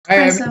Hi,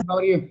 Hi, Evan. sir. How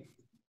are you?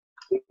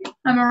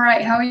 I'm all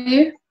right. How are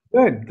you?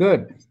 Good,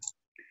 good.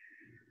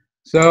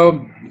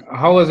 So,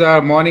 how was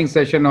our morning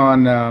session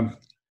on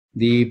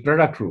the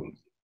product rule?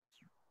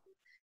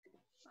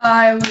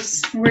 I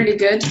was really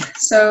good.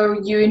 So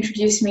you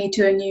introduced me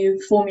to a new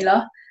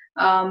formula,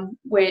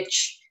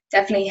 which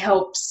definitely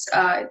helps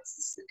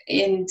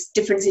in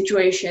different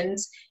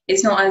situations.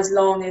 It's not as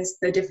long as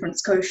the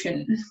difference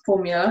quotient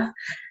formula,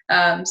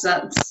 so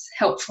that's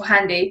helpful,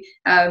 handy.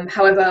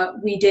 However,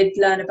 we did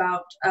learn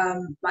about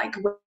like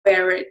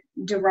where it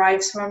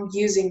derives from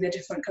using the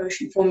different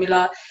quotient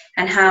formula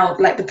and how,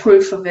 like, the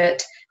proof of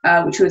it,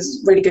 which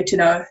was really good to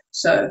know.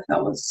 So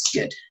that was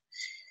good.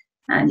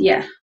 And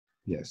yeah.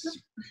 Yes.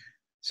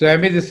 So, I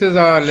mean, this is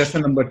our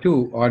lesson number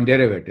 2 on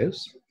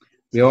derivatives.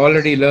 We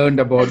already learned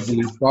about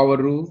the power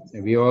rule,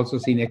 and we also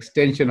seen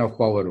extension of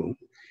power rule,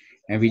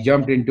 and we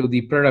jumped into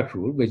the product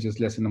rule, which is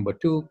lesson number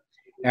 2.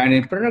 And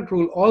in product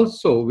rule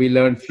also, we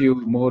learned few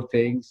more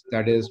things.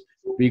 That is,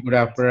 we could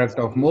have product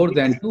of more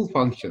than two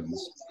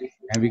functions,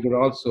 and we could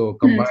also Hmm.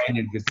 combine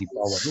it with the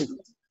power rule.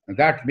 And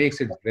that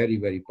makes it very,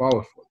 very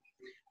powerful.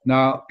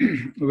 Now,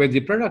 with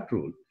the product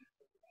rule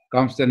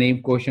comes the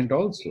name quotient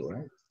also,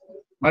 right?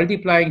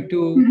 Multiplying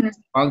two Mhm.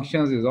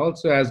 functions is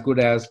also as good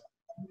as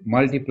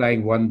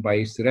multiplying one by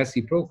its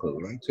reciprocal,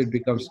 right? So it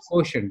becomes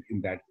quotient in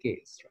that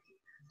case. Right?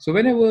 So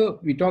whenever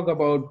we talk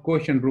about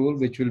quotient rule,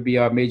 which will be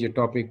our major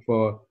topic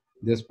for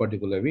this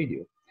particular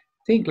video,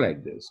 think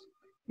like this.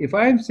 If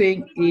I'm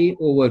saying A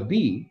over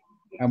B,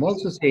 I'm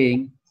also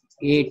saying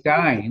A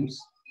times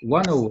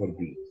 1 over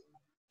B,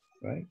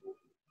 right?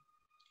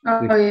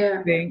 So if Oh yeah.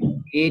 I'm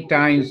saying A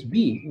times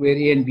B, where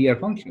A and B are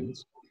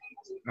functions,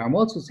 I'm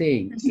also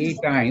saying A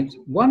times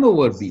 1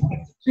 over B.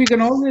 So you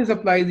can always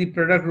apply the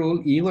product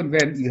rule even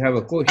when you have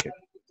a quotient,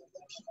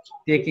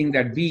 taking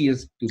that B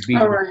is to All be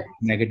right.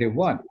 negative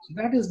 1. So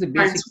that is the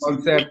basic Nice.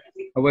 concept.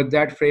 With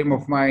that frame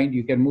of mind,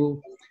 you can move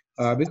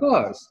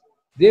because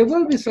there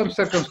will be some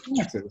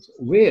circumstances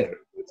where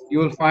you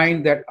will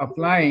find that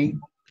applying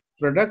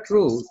product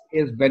rule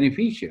is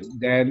beneficial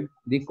than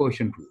the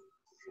quotient rule.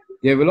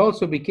 There will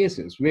also be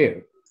cases where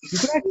you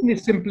could actually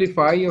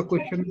simplify your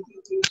question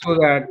so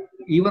that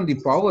even the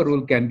power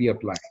rule can be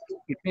applied.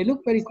 It may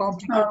look very All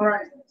complicated.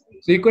 right.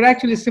 So you could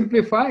actually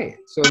simplify it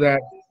so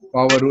that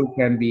power rule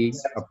can be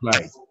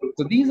applied.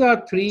 So these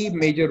are three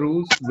major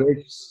rules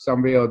which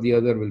some way or the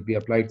other will be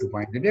applied to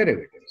find the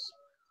derivatives.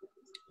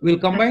 We'll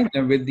combine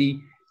them with the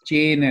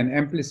chain and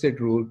implicit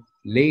rule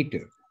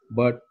later.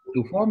 But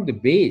to form the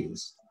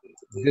base,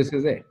 this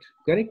is it,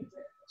 correct?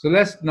 So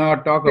let's now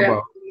talk Yeah.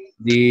 about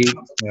the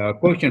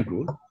quotient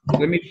rule.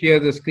 Let me share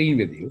the screen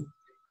with you.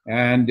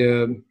 And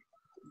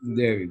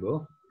there we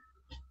go.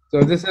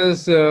 So this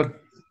is,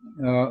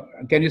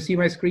 can you see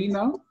my screen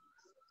now?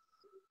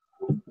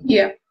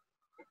 Yeah.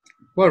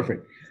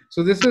 Perfect.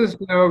 So this is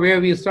where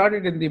we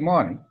started in the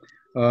morning.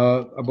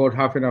 About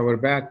half an hour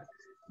back,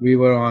 we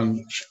were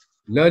on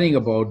learning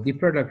about the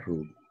product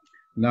rule.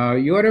 Now,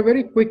 you are a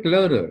very quick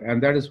learner,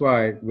 and that is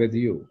why with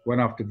you, one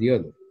after the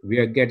other, we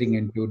are getting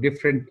into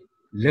different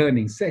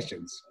learning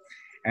sessions.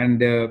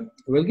 And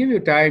we'll give you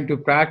time to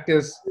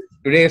practice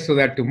today so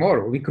that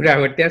tomorrow we could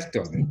have a test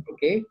on it,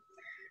 okay?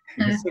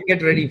 Mm. So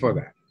get ready for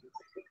that.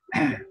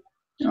 All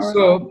right.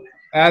 So,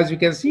 as you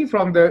can see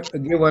from the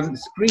given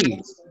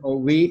screen,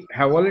 we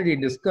have already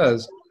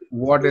discussed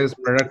what is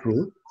product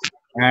rule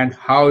and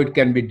how it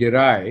can be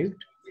derived.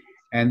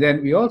 And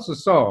then we also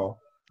saw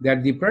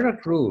that the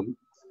product rule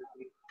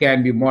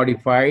can be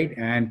modified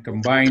and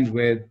combined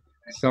with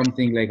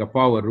something like a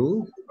power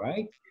rule,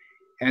 right?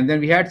 And then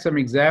we had some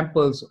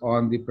examples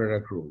on the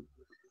product rule.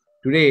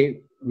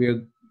 Today, we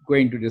are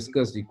going to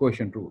discuss the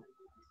quotient rule.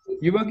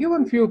 You were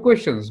given few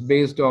questions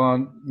based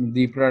on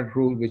the product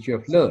rule which you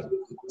have learned.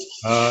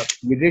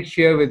 You did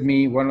share with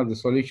me one of the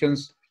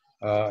solutions.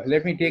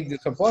 Let me take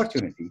this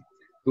opportunity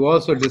to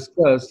also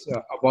discuss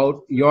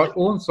about your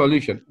own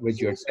solution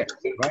which you had set,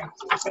 right?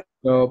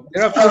 So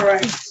there are a All few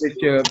right. things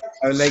which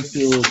I would like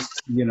to,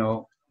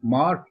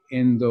 mark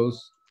in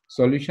those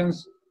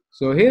solutions.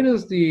 So here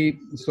is the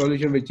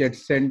solution which had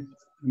sent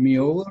me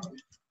over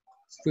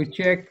to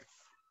check.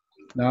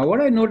 Now, what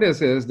I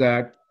notice is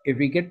that if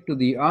we get to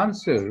the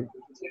answer,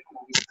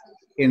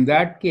 in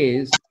that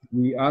case,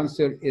 the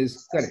answer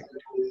is correct.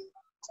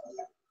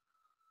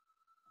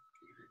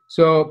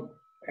 So,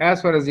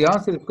 as far as the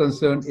answer is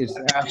concerned, it's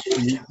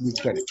absolutely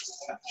correct.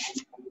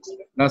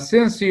 Now,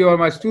 since you are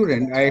my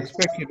student, I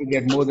expect you to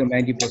get more than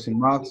 90%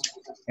 marks.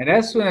 And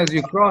as soon as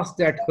you cross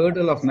that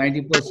hurdle of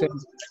 90%,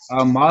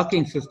 our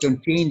marking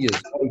system changes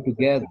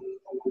altogether.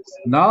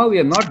 Now we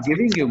are not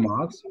giving you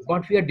marks,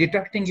 but we are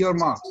deducting your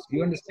marks. Do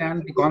you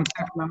understand the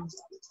concept now?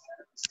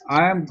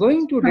 I am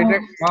going to Oh.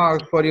 deduct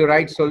marks for your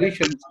right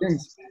solution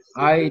since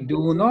I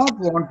do not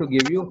want to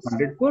give you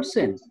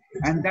 100%.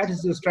 And that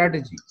is the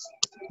strategy.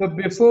 So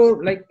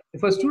before, like,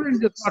 if a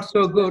student is not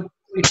so good,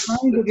 we're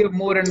trying to give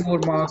more and more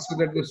marks so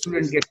that the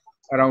student gets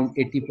around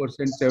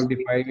 80%,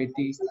 75,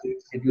 80.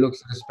 It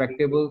looks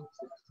respectable.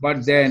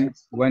 But then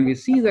when we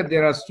see that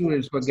there are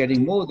students who are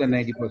getting more than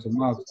 90%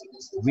 marks,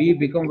 we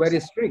become very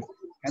strict.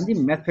 and the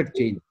method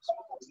changes.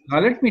 Now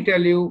let me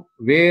tell you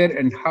where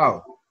and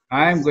how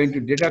I am going to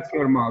deduct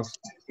your marks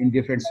in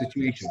different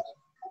situations.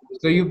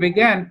 So you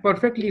began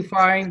perfectly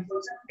fine,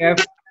 f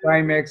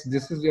prime x.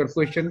 This is your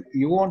question.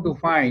 You want to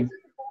find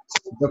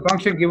the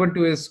function given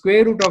to is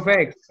square root of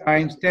x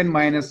times 10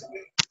 minus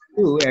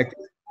 2x,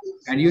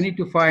 and you need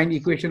to find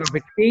equation of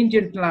a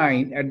tangent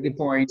line at the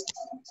point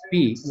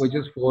P, which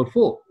is 4,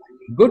 4.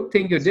 Good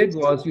thing you did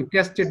was you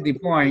tested the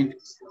point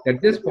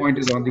that this point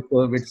is on the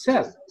curve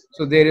itself.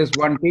 So there is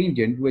one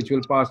tangent which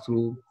will pass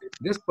through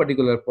this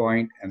particular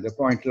point, and the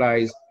point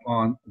lies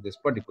on this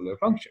particular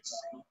function.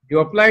 You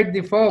applied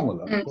the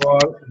formula for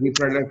the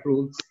product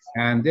rule,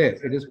 and there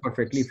it is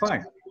perfectly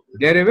fine.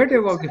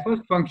 Derivative of the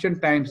first function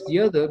times the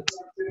other,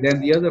 then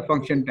the other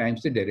function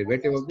times the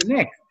derivative of the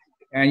next.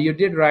 And you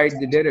did write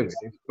the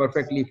derivative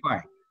perfectly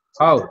fine.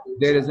 However,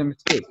 there is a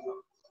mistake.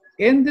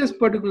 In this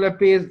particular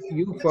page,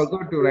 you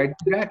forgot to write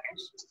the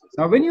brackets.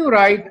 Now, when you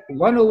write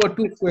 1 over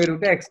 2 square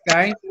root x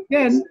times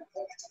 10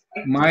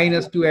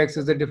 minus 2x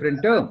is a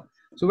different term.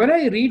 So when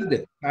I read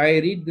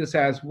this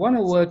as 1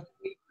 over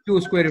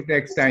 2 square root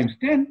x times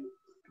 10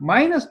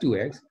 minus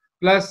 2x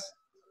plus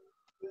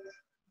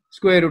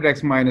square root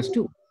x minus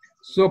 2.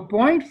 So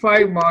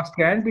 0.5 marks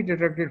can be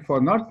deducted for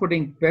not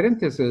putting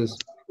parentheses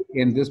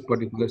in this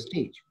particular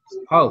stage.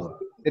 However,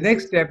 the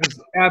next step is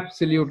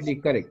absolutely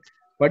correct.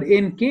 But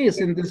in case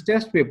in this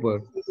test paper,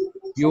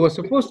 you were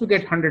supposed to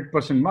get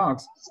 100%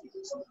 marks,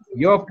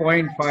 your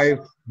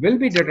 0.5 will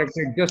be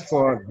deducted just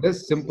for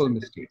this simple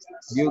mistake.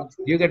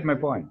 You get my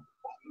point?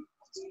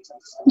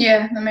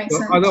 Yeah, that makes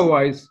sense.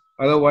 Otherwise,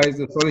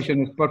 the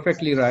solution is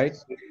perfectly right.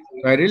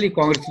 So I really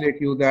congratulate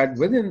you that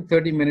within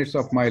 30 minutes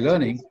of my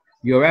learning,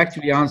 you have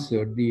actually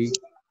answered the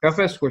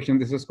toughest question.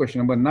 This is question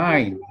number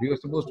 9. We were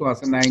supposed to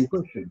answer 9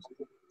 questions.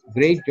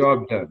 Great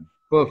job done.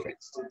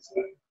 Perfect.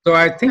 So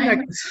I think I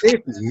can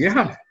safely,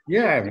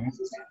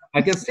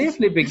 I can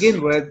safely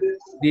begin with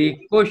the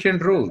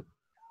quotient rule.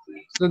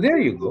 So there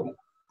you go.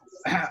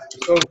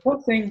 So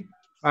first thing,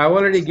 I've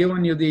already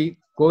given you the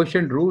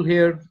quotient rule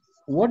here.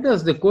 What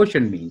does the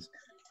quotient mean?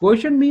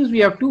 Quotient means we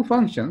have two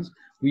functions.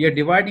 We are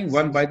dividing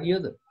one by the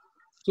other.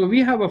 So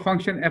we have a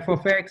function f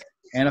of x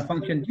and a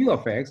function g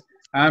of x.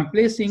 I'm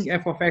placing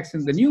f of x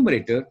in the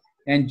numerator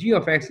and g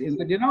of x in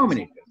the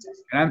denominator.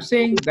 And I'm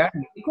saying that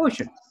is the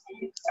quotient.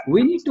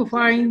 We need to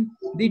find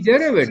the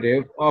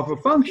derivative of a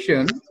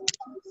function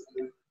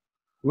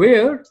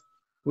where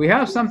we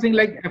have something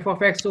like f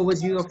of x over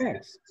g of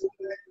x.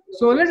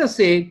 So let us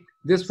say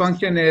this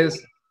function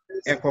is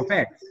f of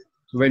x.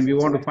 So when we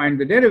want to find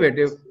the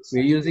derivative,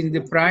 we're using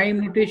the prime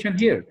notation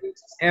here.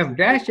 F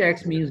dash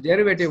x means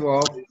derivative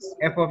of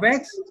f of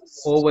x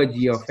over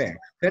g of x,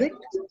 correct?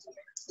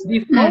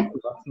 The formula,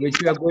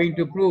 which we are going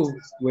to prove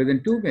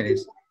within 2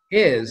 minutes,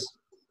 is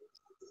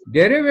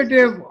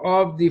derivative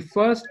of the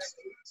first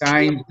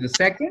times the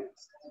second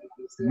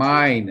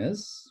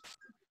minus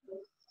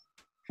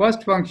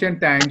first function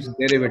times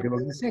derivative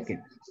of the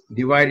second,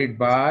 divided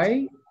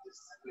by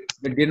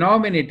the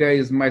denominator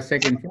is my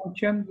second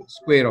function,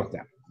 square of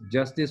that,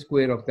 just the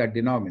square of that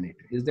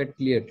denominator. Is that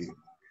clear to you?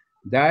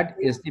 That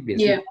is the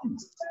basic. Yeah.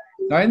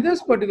 Now in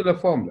this particular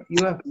formula,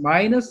 you have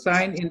minus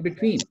sign in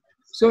between.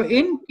 So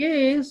in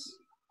case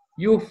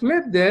you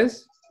flip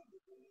this,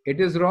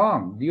 it is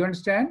wrong. Do you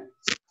understand?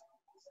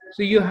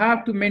 So you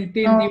have to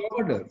maintain the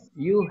order.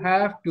 You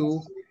have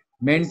to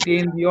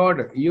maintain the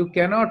order. You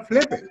cannot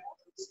flip it.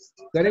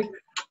 Correct?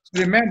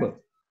 So remember,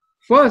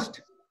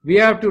 first we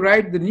have to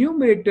write the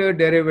numerator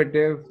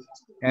derivative,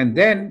 and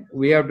then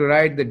we have to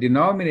write the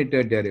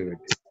denominator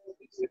derivative.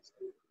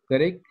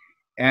 Correct?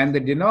 And the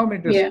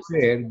denominator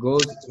square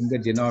goes in the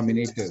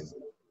denominator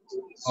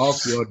of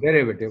your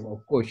derivative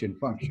of quotient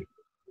function.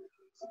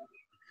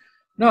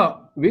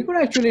 Now, we could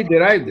actually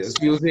derive this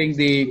using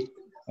the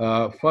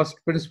first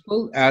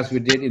principle as we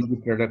did in the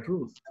product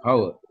rule.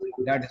 However,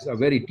 that is a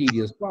very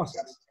tedious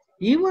process.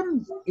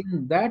 Even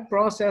in that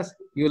process,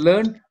 you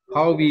learned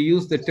how we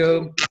use the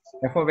term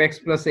f of x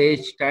plus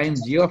h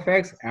times g of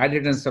x,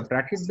 added and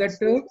subtracted that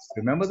term,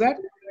 remember that?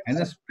 And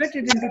then split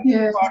it into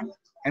two parts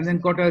and then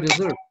got a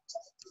result.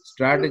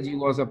 Strategy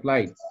was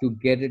applied to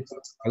get it,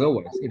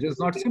 otherwise it is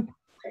not simple.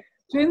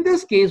 So in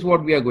this case,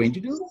 what we are going to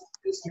do,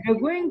 we are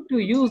going to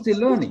use the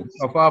learning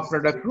of our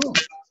product rule,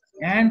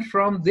 and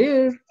from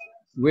there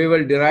we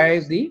will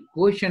derive the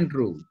quotient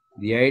rule.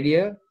 The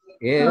idea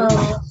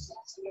is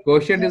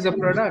quotient is a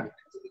product.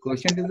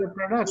 Quotient is a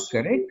product,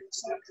 correct?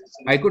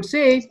 I could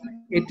say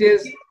it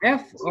is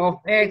f of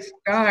x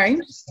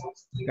times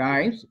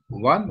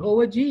 1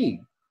 over g.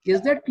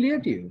 Is that clear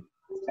to you?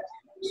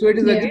 So it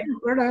is again a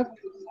product.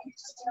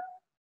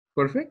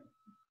 Perfect.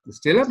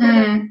 Still a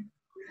product.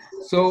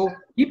 So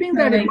keeping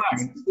that in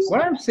mind,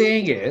 what I'm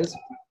saying is,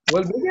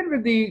 we'll begin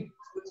with the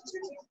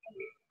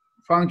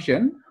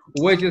function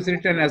which is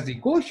written as the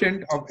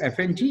quotient of f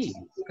and g,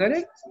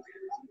 correct?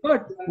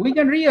 But we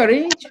can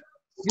rearrange.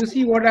 You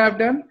see what I've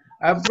done?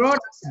 I've brought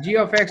g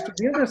of x to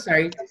the other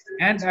side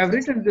and I've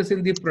written this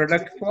in the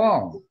product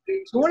form.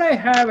 So what I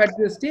have at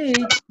this stage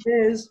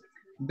is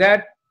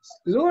that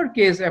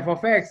lowercase f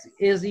of x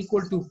is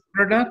equal to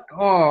product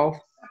of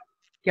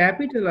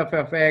capital F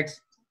of x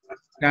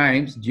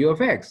times g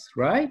of x,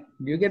 right?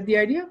 Do you get the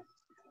idea?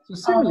 So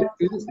similarly,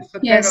 it's a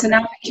Yeah, kind of, so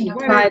now we can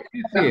divided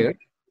apply here,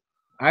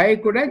 I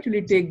could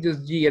actually take this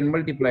g and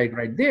multiply it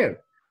right there.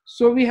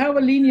 So we have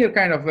a linear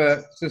kind of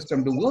a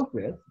system to work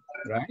with,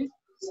 right?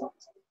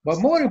 But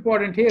more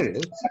important here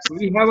is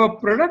we have a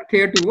product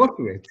here to work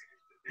with.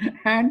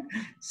 And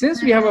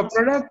since we have a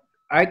product,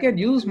 I can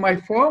use my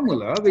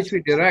formula which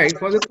we derived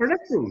for the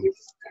product rule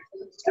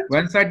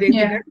once I take the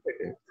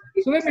derivative.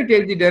 So let me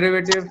take the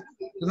derivative.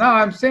 So now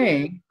I'm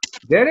saying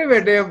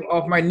derivative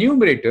of my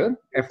numerator,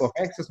 f of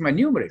x is my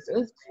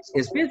numerator,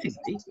 is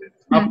basically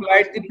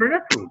applied the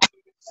product rule.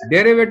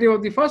 Derivative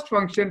of the first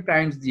function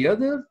times the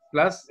other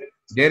plus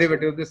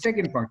derivative of the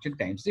second function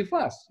times the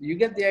first. You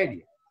get the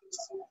idea.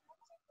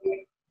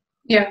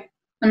 Yeah,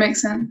 that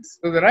makes sense.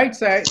 So the right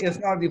side is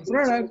now the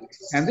product,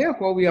 and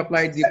therefore we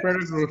applied the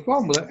product rule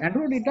formula and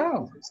wrote it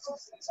down.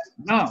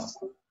 Now,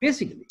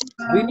 basically,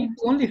 we need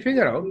to only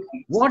figure out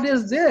what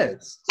is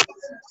this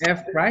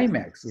f prime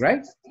x,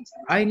 right?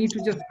 I need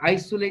to just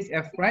isolate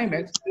f prime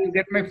x to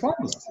get my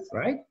formula,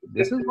 right?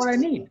 This is what I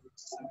need.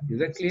 Is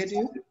that clear to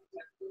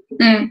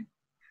you?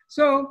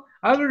 So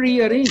I will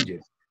rearrange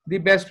it. The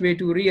best way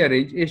to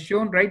rearrange is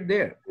shown right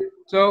there.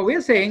 So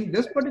we're saying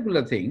this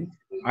particular thing,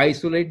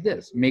 isolate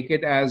this, make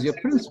it as your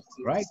principal,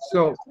 right?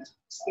 So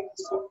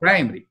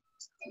primary.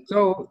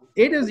 So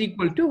it is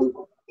equal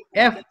to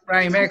f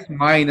prime x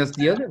minus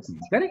the other thing,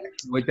 correct?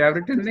 Which I've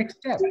written next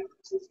step.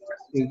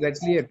 Is that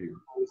clear to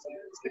you?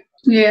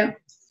 Yeah.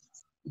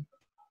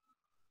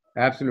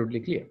 Absolutely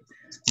clear.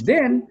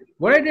 Then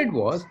what I did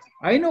was,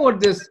 I know what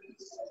this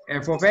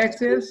f of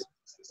x is.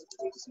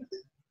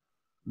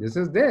 This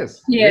is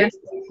this. Yeah. This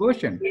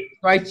quotient.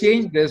 So I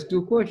changed this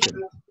to quotient.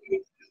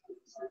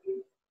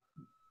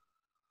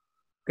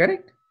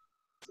 Correct?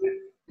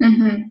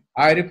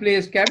 I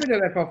replaced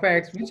capital F of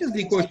x, which is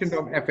the quotient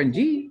of f and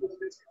g.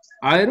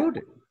 I wrote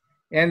it.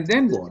 And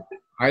then what?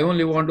 I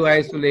only want to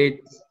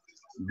isolate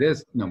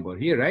this number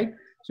here, right?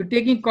 So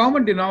taking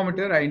common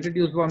denominator, I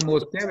introduce one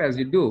more step as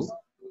you do.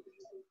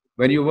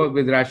 When you work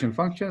with rational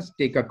functions,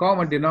 take a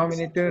common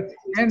denominator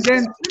and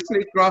then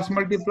simply cross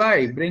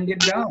multiply, bring it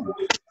down.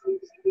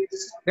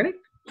 Correct?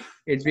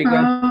 It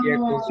becomes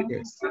x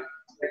squared.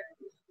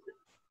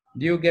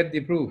 Do you get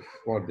the proof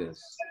for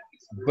this?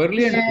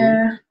 Brilliant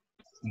proof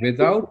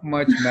without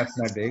much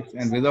mathematics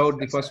and without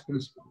the first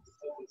principle.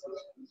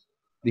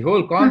 The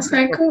whole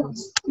concept of,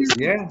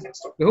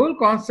 the whole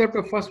concept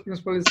of first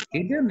principle is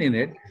hidden in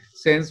it,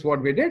 since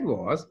what we did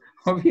was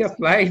we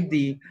applied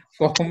the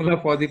formula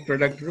for the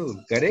product rule,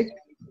 correct?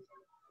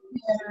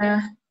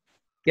 Yeah.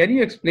 Can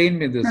you explain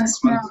me this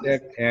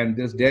concept and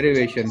this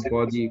derivation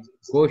for the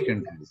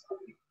quotient rule?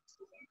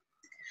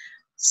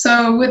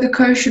 So with the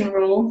quotient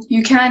rule,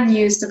 you can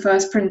use the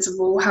first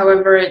principle,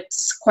 however,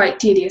 it's quite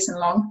tedious and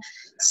long.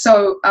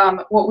 So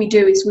what we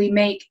do is we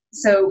make,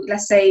 so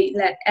let's say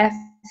let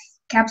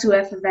capital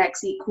F of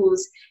x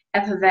equals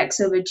f of x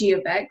over g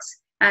of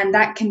x, and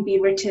that can be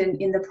written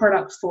in the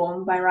product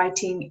form by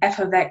writing f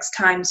of x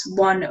times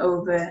 1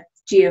 over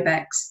g of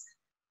x.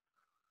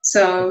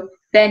 So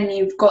then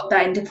you've got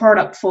that in the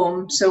product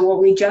form. So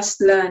what we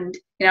just learned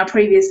in our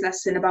previous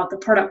lesson about the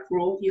product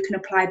rule, you can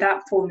apply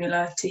that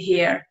formula to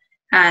here.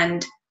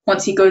 And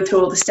once you go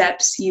through all the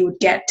steps, you would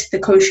get the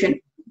quotient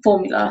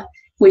formula,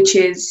 which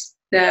is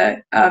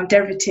the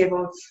derivative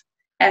of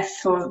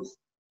f of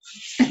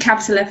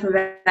capital F of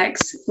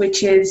x,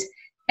 which is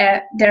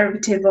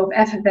derivative of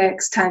f of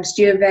x times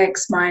g of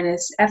x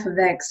minus f of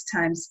x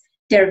times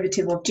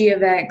derivative of g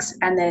of x,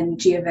 and then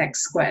g of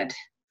x squared,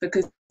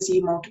 because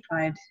you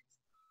multiplied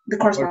the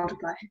cross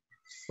multiply.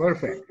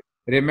 Perfect.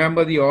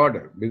 Remember the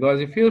order,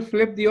 because if you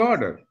flip the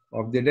order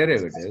of the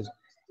derivatives,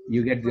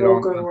 you get the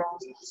wrong answer.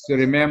 So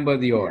remember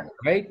the order,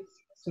 right?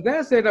 So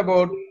that's it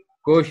about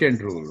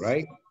quotient rule,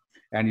 right?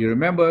 And you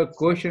remember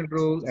quotient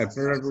rule and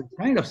product rule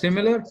kind of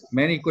similar.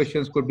 Many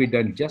questions could be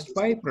done just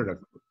by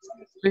product rule.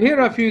 So here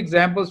are a few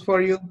examples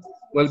for you.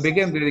 We'll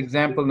begin with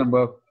example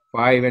number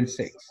 5 and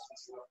 6.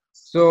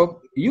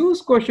 So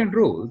use quotient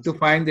rule to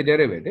find the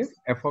derivative.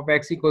 F of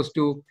x equals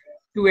to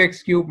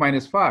 2x cubed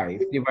minus 5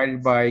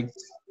 divided by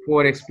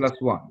 4x plus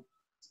 1.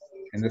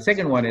 And the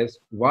second one is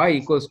y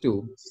equals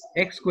to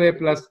x squared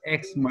plus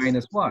x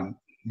minus 1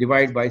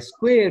 divided by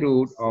square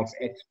root of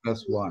x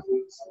plus 1.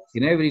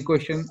 In every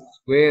question,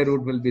 square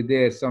root will be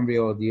there some way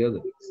or the other.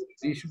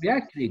 So you should be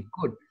actually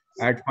good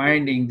at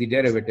finding the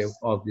derivative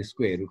of the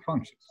square root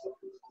functions.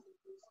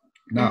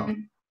 Now,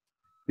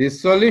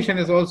 this solution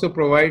is also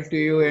provided to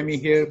you, Amy,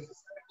 here.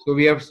 So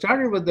we have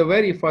started with the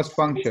very first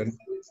function,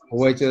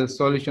 which is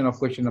solution of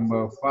question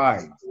number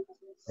 5,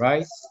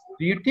 right? So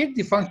you take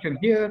the function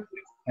here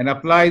and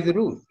apply the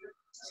rule.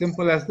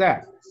 Simple as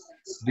that.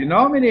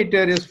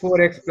 Denominator is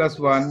 4x plus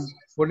 1.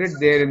 Put it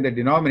there in the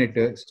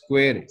denominator,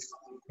 square it.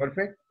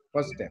 Perfect?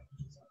 First step.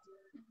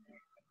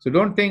 So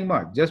don't think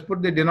much. Just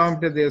put the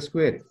denominator there,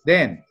 square it.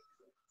 Then,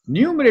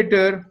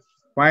 numerator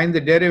find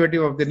the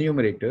derivative of the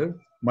numerator,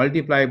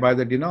 multiply by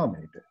the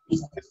denominator,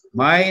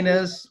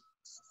 minus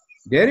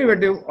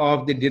derivative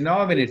of the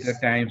denominator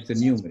times the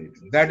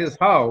numerator. That is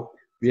how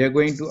we are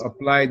going to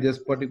apply this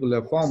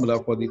particular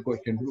formula for the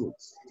quotient rule.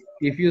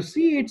 If you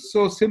see it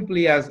so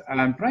simply as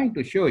I'm trying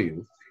to show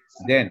you,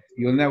 then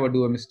you'll never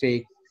do a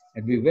mistake.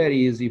 It'll be very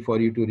easy for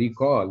you to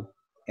recall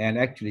and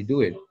actually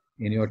do it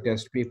in your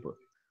test paper.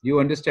 You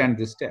understand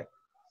this step?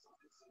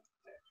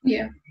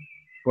 Yeah.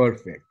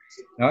 Perfect.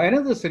 Now,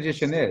 another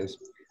suggestion is,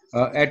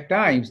 at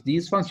times,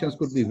 these functions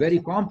could be very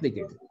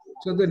complicated.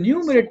 So the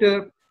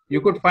numerator,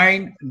 you could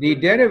find the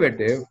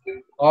derivative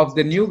of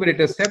the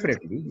numerator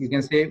separately. You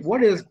can say,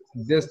 what is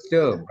this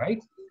term, right?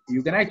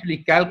 You can actually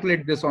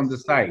calculate this on the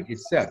side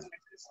itself.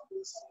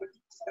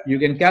 You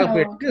can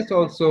calculate this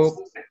also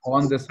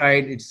on the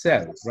side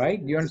itself, right?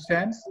 Do you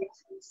understand?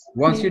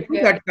 Once you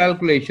do that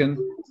calculation,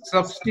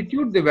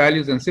 substitute the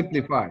values and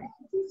simplify.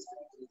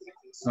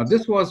 Now,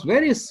 this was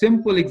very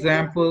simple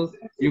example.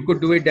 You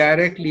could do it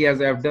directly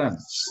as I've done,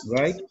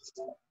 right?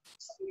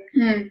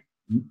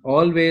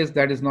 Always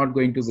that is not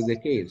going to be the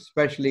case,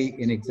 especially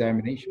in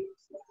examination.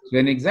 So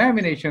in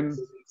examination,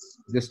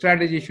 the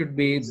strategy should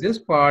be this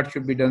part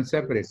should be done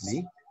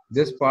separately,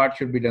 this part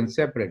should be done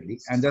separately,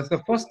 and that's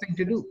the first thing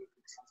to do.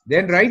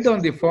 Then write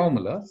down the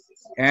formula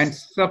and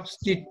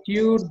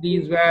substitute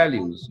these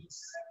values.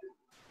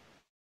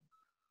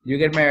 You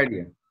get my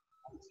idea?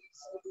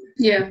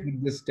 Yeah.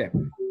 This step.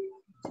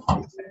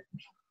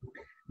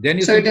 Then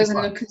you so it doesn't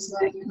look as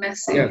like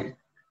messy. Yeah.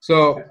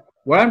 So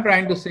what I'm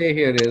trying to say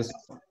here is,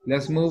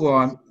 let's move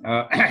on.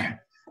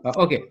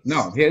 Okay,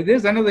 now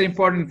there's another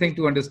important thing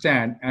to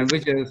understand, and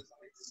which is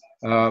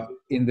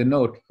in the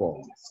note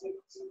form.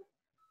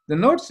 The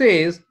note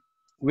says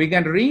we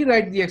can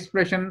rewrite the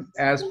expression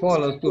as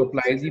follows to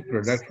apply the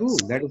product rule.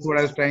 That is what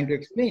I was trying to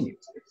explain you.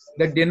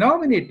 The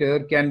denominator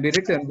can be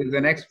written with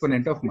an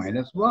exponent of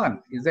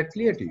 -1. Is that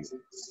clear to you?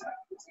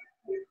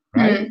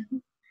 Right?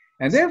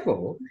 And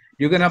therefore,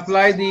 you can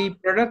apply the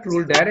product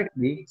rule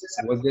directly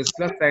with this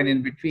plus sign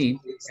in between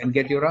and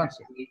get your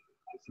answer,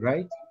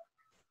 right?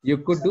 You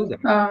could do that.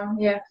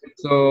 Yeah.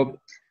 So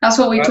that's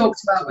what we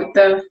talked about with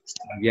the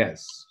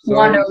So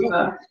 1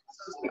 over.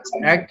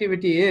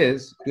 Activity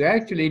is to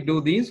actually do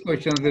these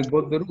questions with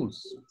both the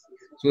rules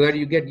so that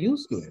you get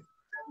used to it.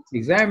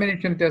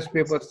 Examination test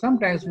papers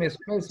sometimes may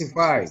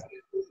specify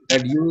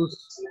that use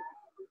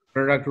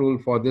product rule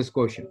for this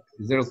question.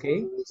 Is that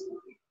okay?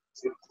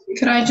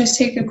 Could I just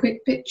take a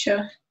quick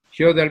picture?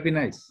 Sure, that'll be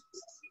nice.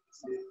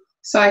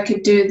 So I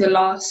could do the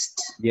last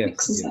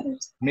exercise.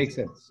 Yes. Makes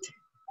sense.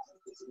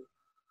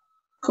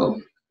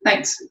 Cool.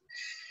 Thanks.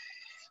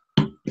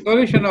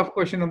 Solution of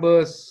question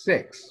number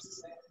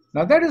 6.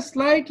 Now that is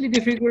slightly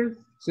difficult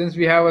since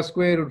we have a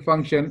square root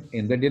function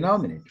in the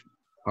denominator.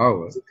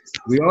 However,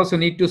 we also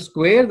need to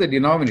square the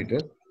denominator.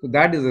 So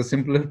that is a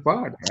simpler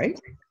part, right?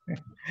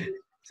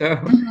 So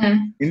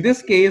in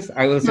this case,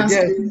 I will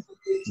suggest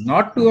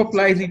not to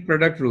apply the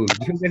product rule.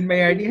 Do you get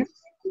my idea?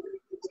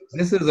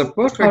 This is a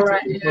perfect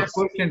for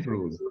quotient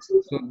rule.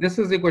 So this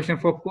is the question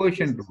for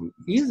quotient rule.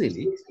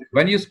 Easily,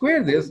 when you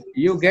square this,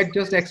 you get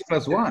just x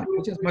plus 1,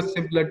 which is much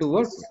simpler to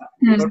work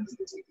with.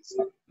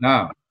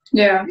 Now,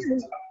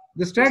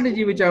 the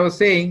strategy which I was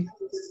saying,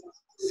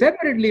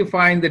 separately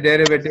find the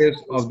derivatives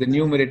of the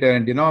numerator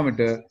and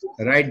denominator,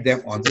 write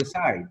them on the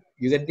side.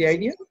 You get the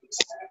idea?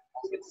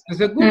 It's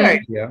a good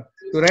idea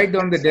to write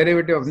down the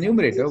derivative of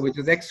numerator, which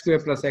is x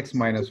squared plus x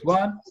minus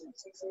 1,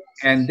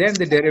 and then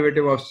the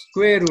derivative of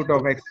square root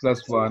of x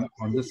plus 1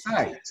 on the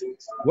side.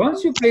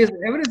 Once you place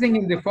everything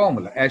in the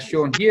formula, as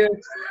shown here,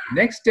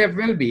 next step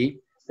will be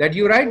that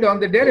you write down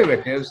the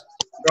derivatives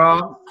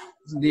from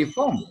the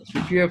formulas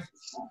which you have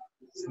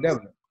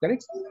developed,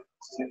 correct?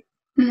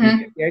 You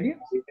get the idea?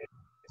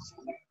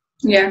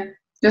 Yeah,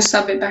 just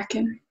sub it back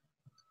in.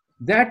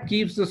 That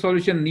keeps the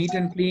solution neat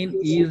and clean,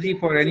 easy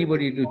for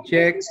anybody to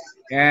check,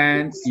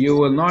 and you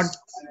will not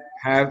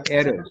have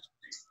errors.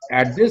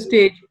 At this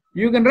stage,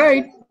 you can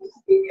write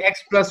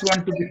x plus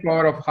 1 to the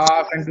power of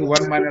half and to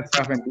 1 minus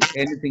half and to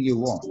anything you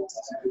want.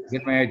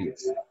 Get my idea?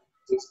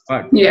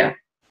 But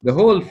the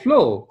whole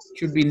flow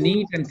should be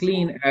neat and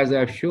clean as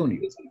I've shown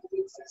you.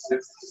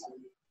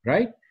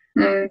 Right?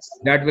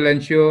 That will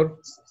ensure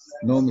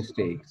no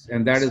mistakes,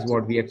 and that is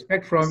what we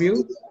expect from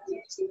you.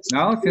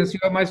 Now, since you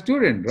are my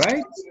student,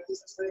 right?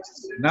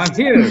 Now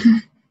here,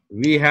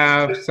 we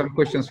have some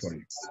questions for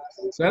you.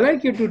 So I'd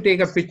like you to take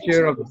a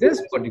picture of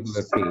this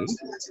particular page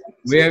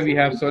where we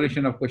have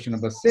solution of question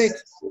number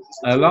 6,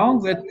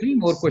 along with 3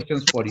 more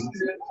questions for you.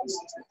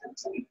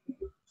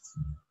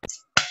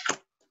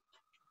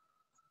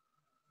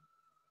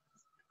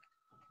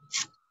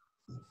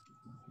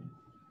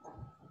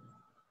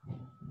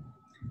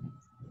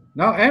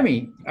 Now,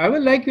 Amy, I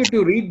would like you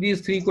to read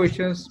these 3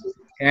 questions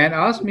and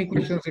ask me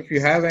questions if you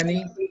have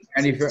any.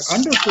 And if you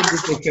understood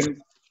the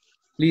question,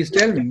 please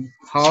tell me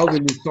how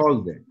will you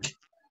solve them.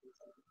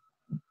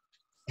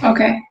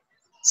 Okay,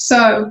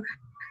 so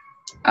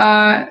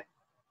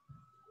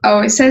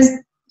it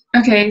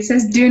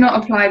says do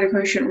not apply the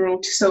quotient rule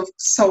to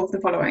solve the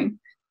following.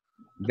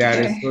 That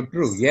is Okay. so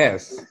true.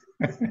 Yes.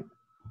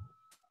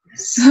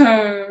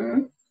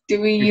 So,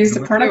 do we Question use the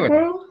number product 7.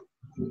 rule?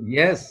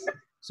 Yes.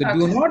 So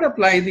do Okay. not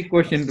apply the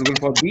quotient rule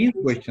for these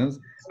questions.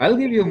 I'll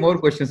give you more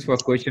questions for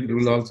quotient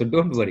rule also.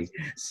 Don't worry.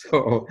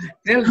 So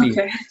tell me,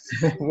 Okay.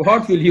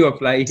 what will you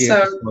apply here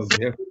So, to solve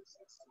this?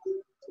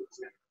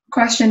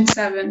 question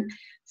 7.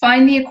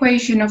 Find the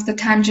equation of the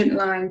tangent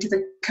line to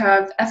the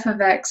curve f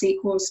of x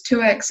equals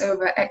 2x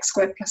over x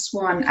squared plus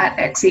 1 at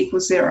x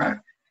equals 0.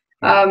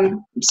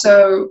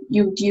 So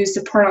you'd use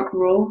the product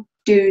rule,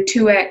 do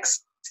 2x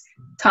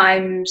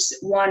times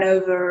 1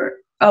 over,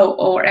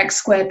 or x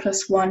squared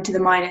plus 1 to the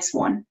minus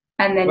 1,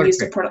 and then use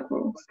the Perfect. product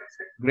rule.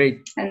 Great.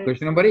 And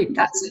Question number 8.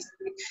 that's it.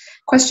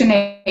 Question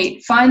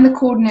 8. Find the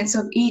coordinates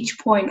of each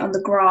point on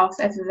the graph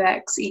f of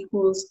x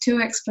equals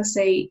 2x plus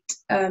 8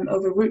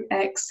 over root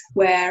x,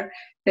 where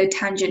the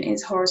tangent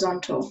is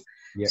horizontal.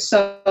 Yeah.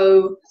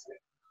 So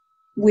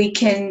we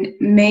can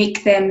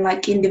make them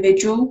like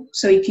individual.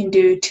 So you can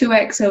do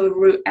 2x over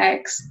root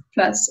x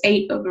plus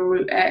 8 over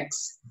root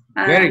x.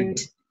 Very And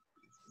good.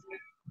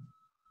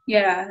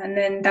 yeah, and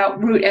then that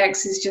root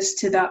x is just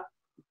to the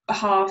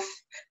half,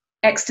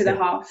 x to the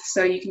half.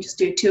 So you can just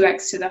do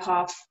 2x to the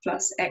half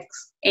plus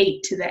x,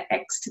 8 to the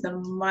x to the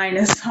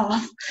minus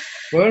half.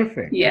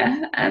 Perfect.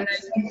 Yeah, and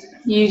then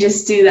you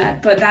just do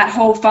that. But that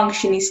whole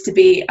function needs to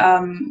be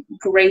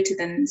greater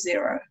than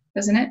 0,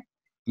 doesn't it?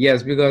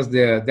 Yes, because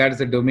that is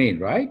a domain,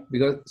 right?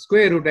 Because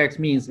square root x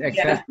means x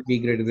has to be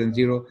greater than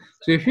 0.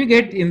 So if you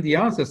get in the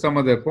answer some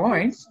other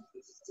points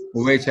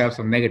which have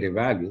some negative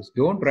values,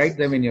 don't write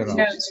them in your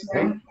answer,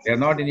 right? They're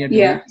not in your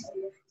domain.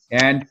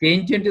 And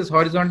tangent is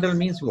horizontal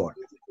means what?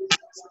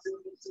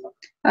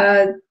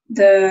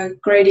 The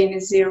gradient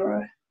is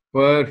 0.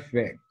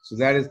 Perfect. So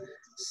that is,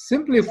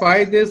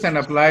 simplify this and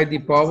apply the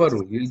power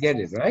rule. You'll get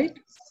it, right?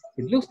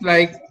 It looks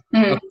like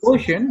a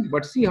quotient,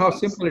 but see how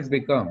simple it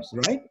becomes,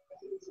 right?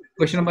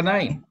 Question number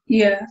 9.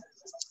 Yeah.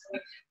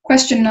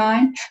 Question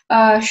 9.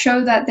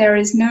 Show that there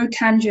is no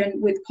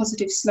tangent with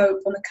positive slope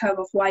on the curve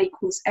of y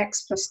equals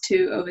x plus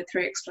 2 over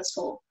 3x plus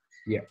 4.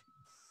 Yeah.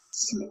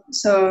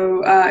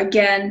 So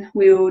again,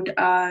 we would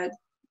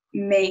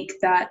make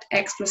that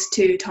x plus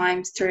 2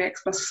 times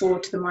 3x plus 4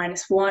 to the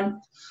minus 1.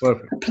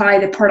 Perfect. Apply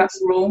the product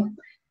rule.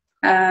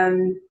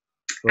 And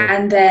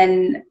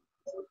then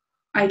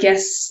I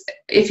guess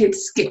if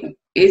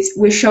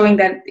we're showing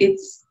that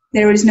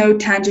there is no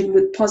tangent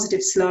with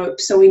positive slope,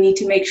 so we need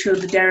to make sure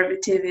the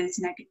derivative is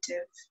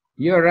negative.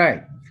 You're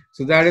right.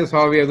 So that is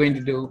how we are going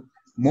to do.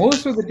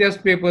 Most of the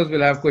test papers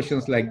will have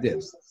questions like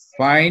this.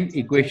 Find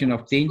equation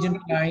of tangent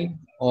line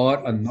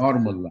or a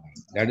normal line.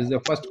 That is the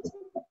first question.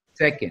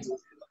 Second,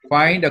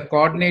 find a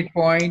coordinate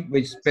point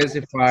which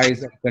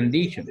specifies a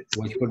condition,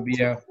 which could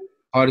be a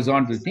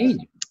horizontal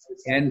tangent.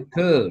 And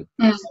third,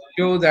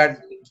 show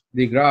that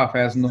the graph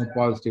has no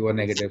positive or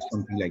negative,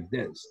 something like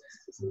this.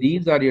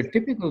 These are your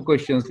typical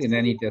questions in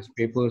any test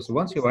paper. So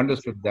once you've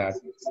understood that,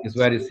 it's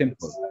very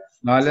simple.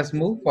 Now let's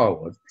move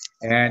forward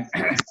and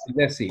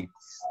let's see.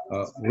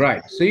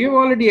 Right. So you've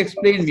already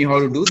explained me how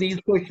to do these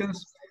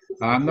questions.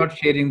 I'm not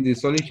sharing the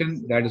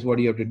solution. That is what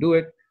you have to do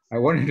it. I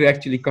wanted to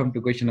actually come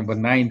to question number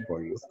 9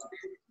 for you.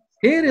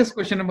 Here is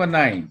question number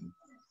 9.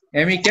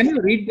 Amy, can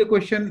you read the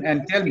question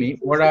and tell me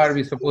what are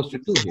we supposed to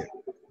do here?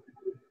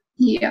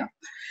 Yeah.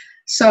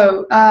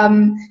 So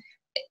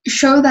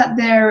show that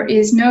there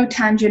is no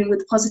tangent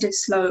with positive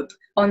slope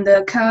on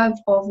the curve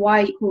of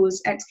y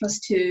equals x plus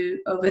 2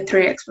 over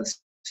 3x plus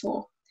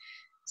 4.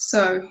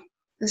 So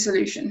the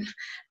solution.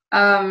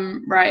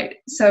 Right.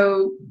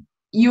 So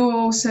you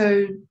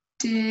also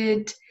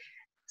did,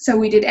 so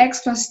we did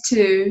x plus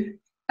 2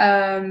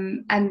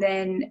 and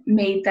then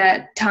made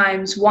that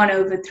times 1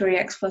 over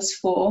 3x plus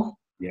 4.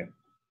 Yeah.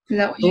 Is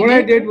that what so you what did?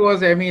 I did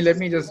was, Amy, let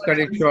me just cut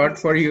it short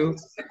for you.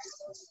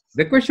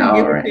 The question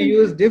given to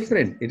you is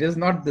different. It is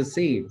not the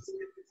same.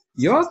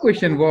 Your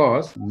question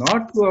was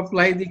not to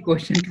apply the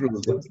quotient rule,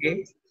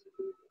 okay?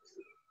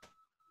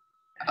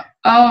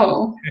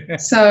 Oh,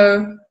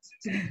 so...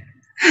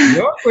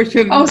 Your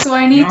question. Oh, so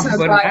I need to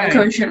apply 9. the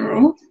quotient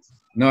rule?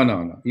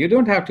 No. You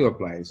don't have to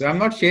apply. So I'm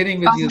not sharing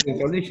with you the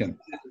solution.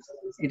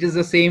 It is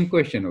the same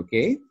question,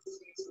 okay?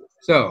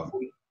 So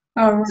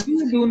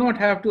you do not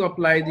have to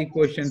apply the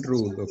quotient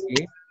rule,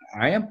 okay?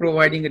 I am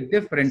providing a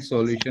different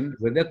solution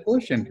with a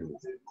quotient rule,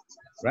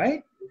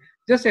 right?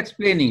 Just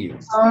explaining you.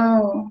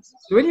 Oh.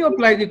 So when you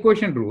apply the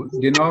quotient rule,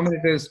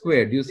 denominator is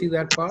squared. Do you see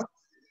that part?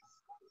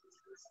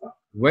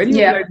 When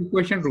you apply the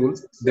quotient rule,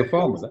 the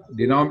formula,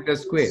 denominator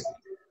squared.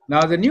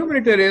 Now the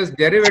numerator is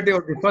derivative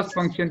of the first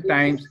function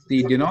times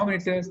the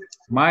denominator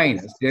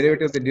minus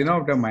derivative of the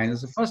denominator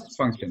minus the first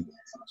function.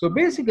 So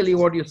basically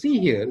what you see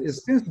here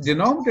is, since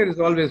denominator is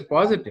always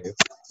positive,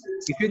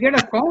 if you get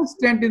a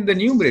constant in the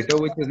numerator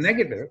which is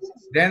negative,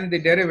 then the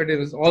derivative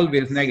is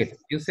always negative.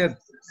 You said,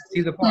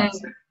 see the point.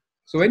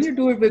 So when you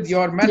do it with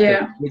your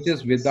method, which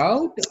is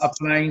without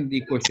applying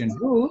the quotient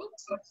rule,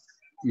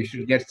 you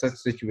should get such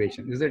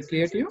situation. Is that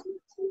clear to you?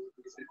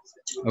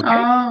 Okay.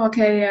 Oh,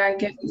 okay. Yeah, I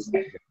get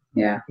it.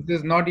 Yeah. This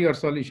is not your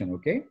solution,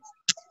 okay?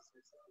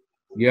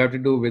 You have to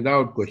do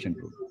without quotient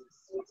rule.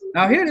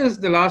 Now here is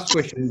the last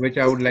question which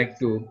I would like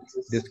to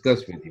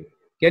discuss with you.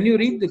 Can you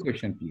read the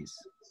question, please?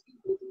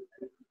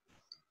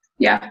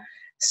 Yeah.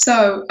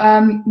 So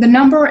the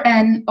number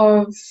n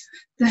of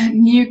the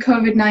new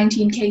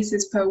COVID-19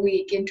 cases per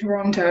week in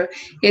Toronto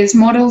is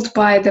modeled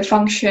by the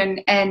function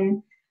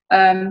n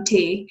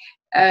t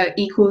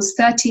equals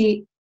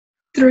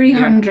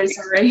 300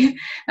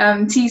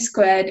 t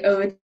squared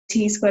over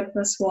t squared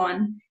plus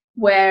 1,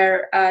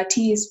 where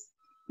t is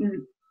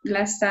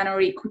less than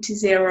or equal to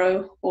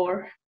 0,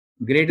 or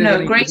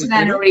Greater greater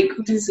than or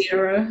equal to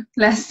 0,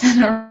 less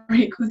than or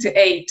equal to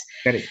 8.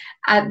 Correct.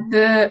 At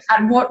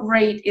what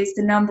rate is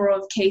the number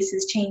of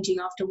cases changing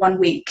after 1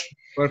 week?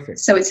 Perfect.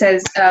 So it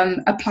says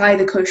apply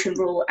the quotient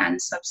rule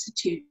and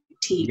substitute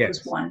t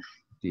equals 1.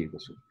 T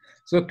equals 1.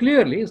 So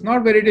clearly, it's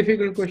not very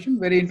difficult question,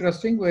 very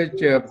interesting,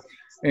 which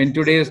in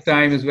today's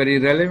time is very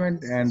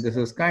relevant, and this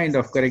is kind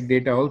of correct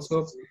data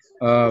also,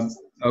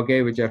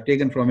 okay, which I've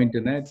taken from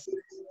internet.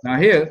 Now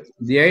here,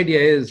 the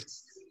idea is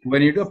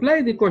when you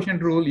apply the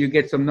quotient rule, you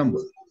get some number.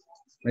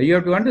 Now you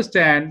have to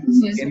understand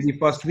in the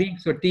first week,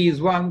 so t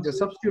is 1, just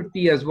substitute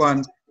t as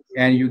 1,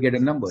 and you get a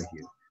number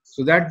here.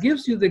 So that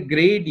gives you the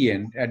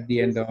gradient at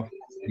the end of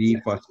the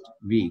first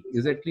week.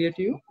 Is that clear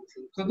to you?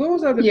 So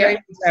those are the type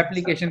of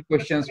application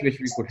questions which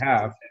we could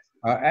have.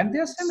 And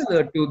they're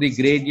similar to the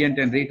gradient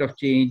and rate of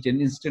change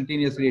and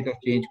instantaneous rate of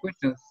change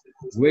questions,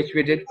 which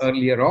we did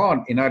earlier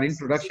on in our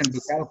introduction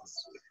to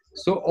calculus.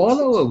 So all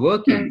our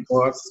working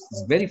for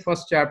the very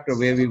first chapter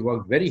where we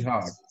worked very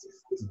hard,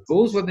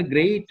 those were the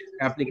great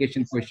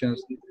application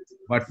questions.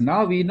 But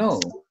now we know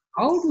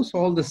how to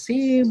solve the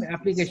same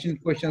application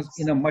questions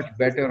in a much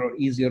better or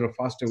easier or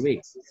faster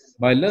way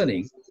by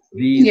learning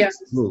these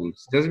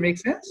rules. Does it make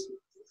sense?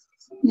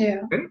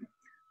 Yeah.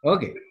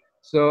 Okay.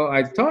 So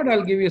I thought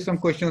I'll give you some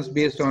questions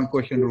based on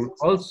quotient rule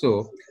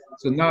also.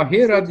 So now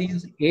here are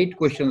these 8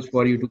 questions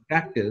for you to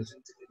practice.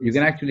 You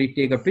can actually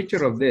take a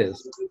picture of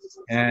this,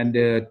 and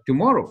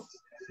tomorrow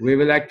we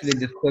will actually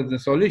discuss the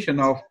solution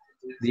of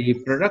the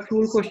product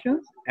rule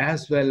questions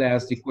as well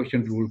as the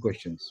quotient rule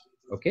questions.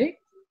 Okay?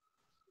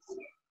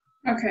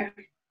 Okay.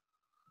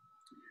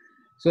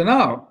 So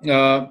now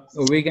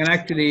we can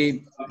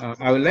actually,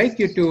 I would like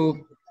you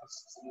to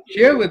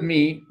share with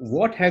me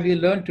what have you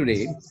learned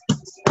today,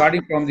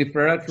 starting from the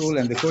product rule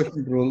and the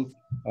quotient rule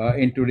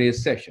in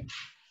today's session.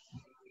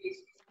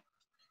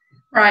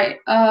 Right.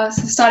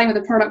 So starting with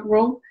the product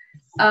rule,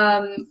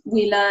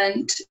 we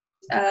learned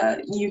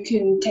you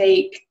can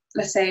take,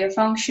 let's say, a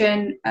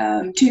function,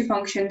 2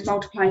 functions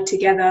multiplied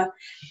together,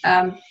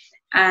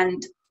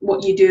 and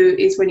what you do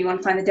is when you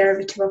want to find the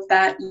derivative of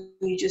that,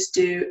 you just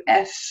do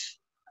f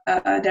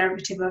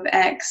derivative of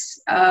x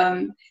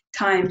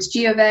times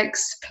g of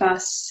x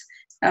plus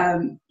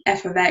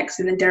f of x,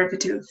 and the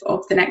derivative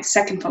of the next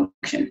second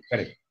function.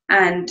 Correct.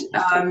 And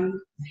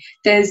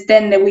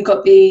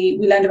we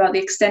learned about the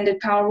extended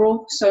power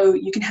rule. So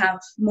you can have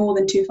more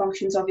than 2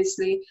 functions,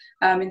 obviously,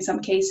 in some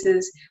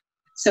cases.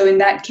 So in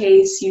that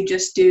case, you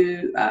just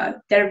do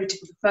derivative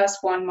of the first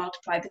one,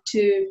 multiply the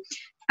 2,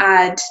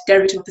 add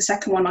derivative of the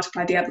second one,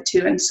 multiply the other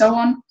 2, and so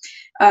on.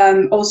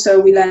 Also,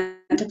 we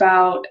learned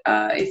about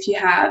if you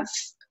have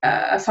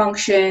a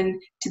function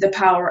to the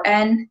power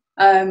n,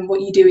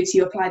 what you do is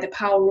you apply the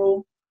power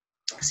rule.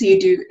 So you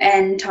do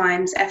n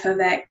times f of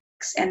x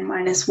n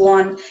minus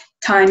 1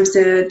 times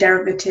the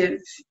derivative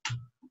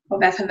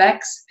of f of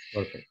x.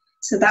 Okay.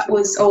 So that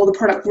was all the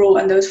product rule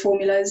and those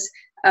formulas.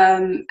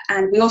 And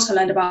we also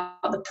learned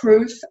about the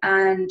proof,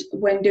 and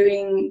when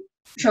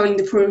showing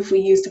the proof, we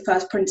used the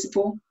first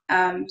principle.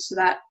 So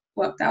that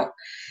worked out.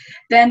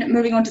 Then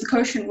moving on to the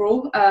quotient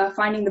rule,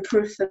 finding the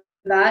proof for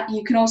that.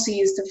 You can also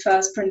use the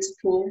first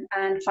principle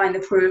and find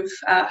the proof,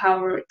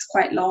 however, it's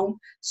quite long.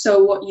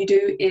 So what you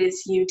do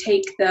is you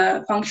take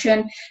the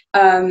function,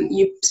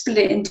 you split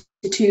it into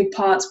 2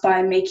 parts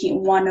by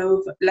making 1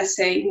 over, let's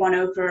say 1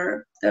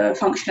 over the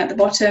function at the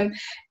bottom,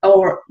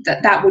 or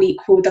that would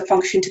equal the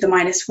function to the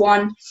minus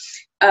 1.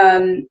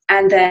 And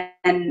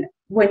then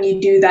when you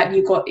do that,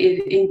 you got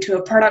it into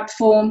a product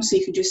form, so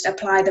you can just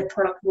apply the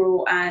product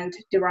rule and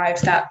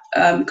derive that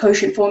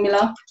quotient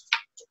formula.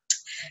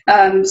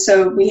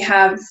 So we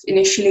have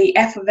initially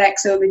f of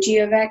x over g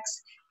of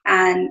x,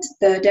 and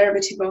the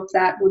derivative of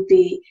that would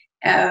be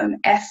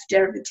f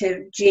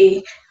derivative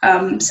g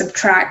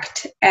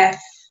subtract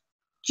f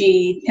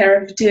g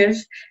derivative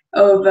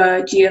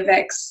over g of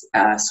x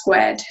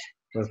squared.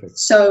 Perfect.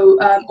 So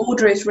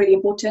order is really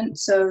important,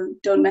 so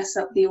don't mess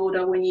up the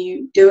order when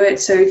you do it.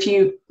 So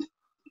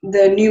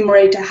the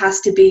numerator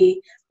has to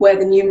be where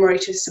the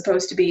numerator is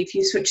supposed to be. If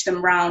you switch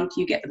them around,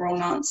 you get the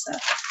wrong answer.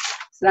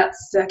 So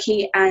that's the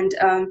key. And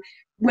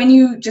when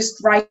you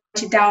just write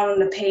it down on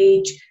the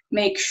page,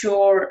 make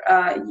sure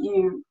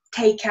you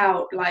take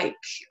out, like,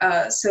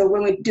 so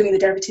when we're doing the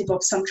derivative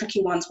of some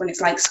tricky ones, when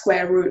it's like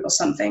square root or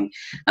something,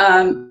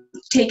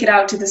 take it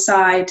out to the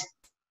side,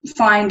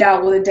 find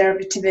out what the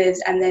derivative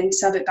is, and then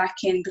sub it back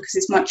in, because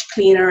it's much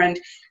cleaner and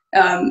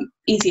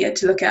easier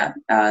to look at.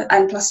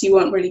 And plus, you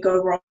won't really go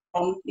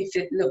wrong if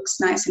it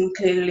looks nice and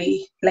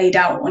clearly laid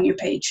out on your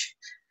page.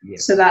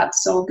 Yes. So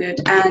that's all good.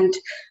 And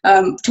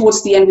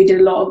towards the end, we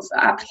did a lot of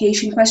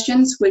application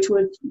questions, which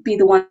would be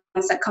the ones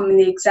that come in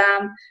the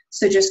exam.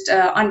 So just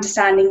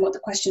understanding what the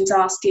question's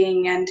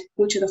asking and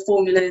which of the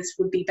formulas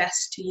would be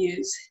best to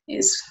use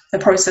is the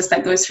process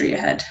that goes through your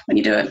head when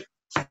you do it.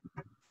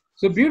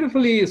 So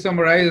beautifully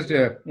summarized,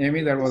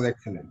 Amy. That was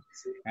excellent.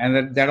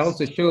 And that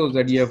also shows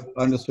that you have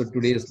understood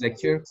today's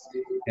lecture.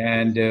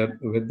 And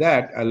with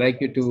that, I'd like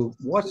you to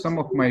watch some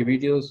of my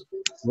videos,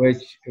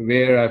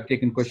 where I've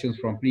taken questions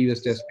from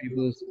previous test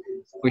papers.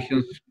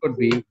 Questions could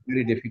be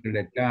very difficult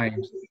at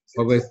times,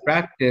 but with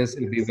practice,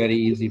 it'll be very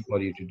easy for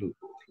you to do.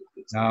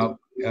 Now,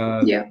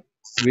 Yeah.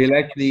 we'll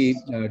actually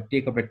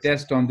take up a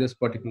test on this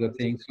particular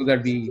thing so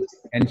that we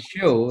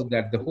ensure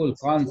that the whole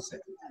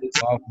concept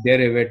of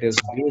derivatives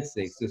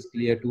basics is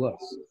clear to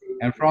us.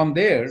 And from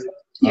there,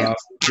 Yeah.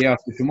 day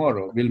after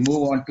tomorrow, we'll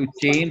move on to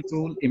chain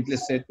rule,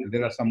 implicit, and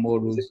there are some more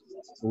rules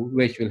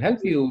which will help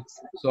you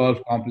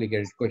solve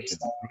complicated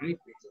questions, right?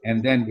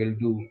 And then we'll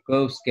do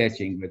curve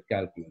sketching with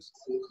calculus.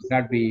 So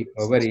that'd be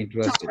very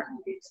interesting.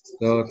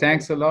 So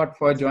thanks a lot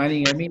for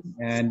joining, Amy,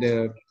 and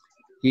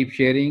keep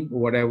sharing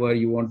whatever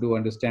you want to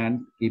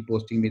understand. Keep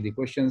posting me the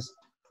questions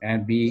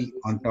and be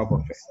on top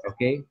of it.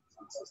 Okay.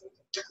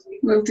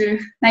 Will do.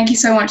 Thank you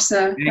so much,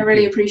 sir. I Thank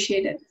really you.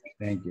 appreciate it.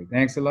 Thank you.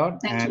 Thanks a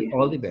lot. Thank and you.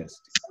 all the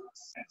best.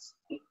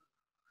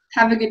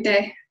 Have a good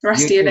day. The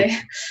rest You of your too. day.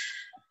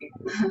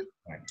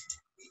 Bye.